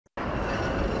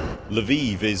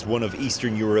Lviv is one of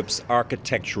Eastern Europe's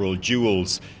architectural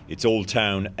jewels. Its old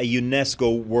town, a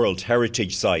UNESCO World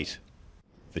Heritage Site.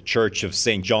 The Church of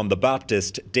St. John the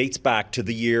Baptist dates back to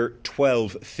the year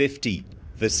 1250.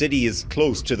 The city is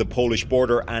close to the Polish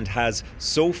border and has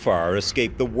so far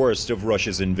escaped the worst of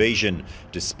Russia's invasion,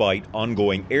 despite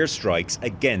ongoing airstrikes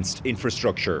against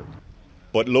infrastructure.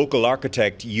 But local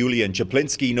architect Julian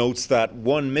Czaplinski notes that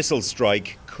one missile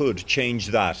strike could change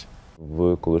that.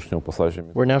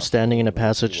 We're now standing in a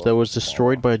passage that was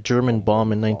destroyed by a German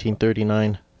bomb in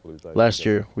 1939. Last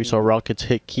year, we saw rockets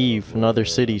hit Kyiv and other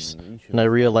cities, and I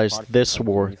realized this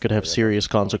war could have serious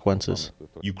consequences.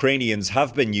 Ukrainians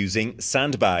have been using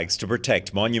sandbags to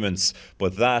protect monuments,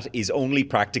 but that is only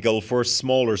practical for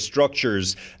smaller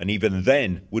structures, and even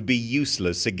then would be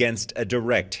useless against a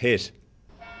direct hit.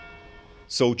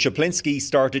 So Czaplinski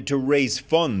started to raise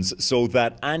funds so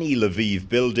that any Lviv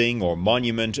building or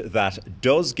monument that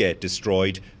does get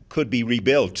destroyed could be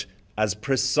rebuilt as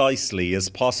precisely as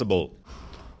possible.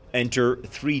 Enter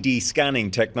 3D scanning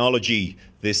technology.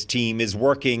 This team is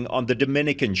working on the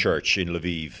Dominican church in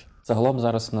Lviv.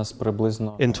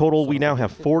 In total, we now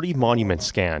have 40 monuments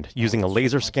scanned using a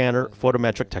laser scanner,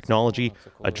 photometric technology,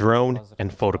 a drone,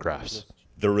 and photographs.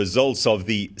 The results of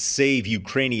the Save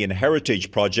Ukrainian Heritage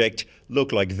project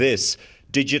look like this: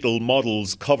 digital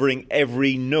models covering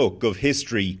every nook of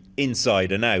history,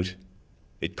 inside and out.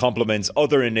 It complements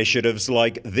other initiatives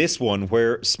like this one,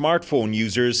 where smartphone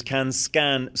users can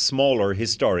scan smaller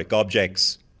historic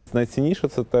objects.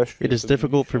 It is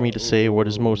difficult for me to say what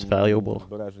is most valuable.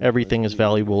 Everything is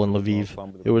valuable in Lviv.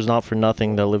 It was not for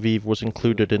nothing that Lviv was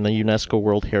included in the UNESCO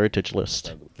World Heritage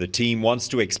List. The team wants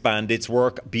to expand its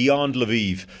work beyond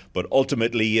Lviv, but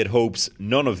ultimately it hopes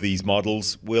none of these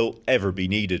models will ever be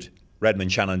needed.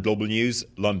 Redmond Shannon, Global News,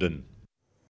 London.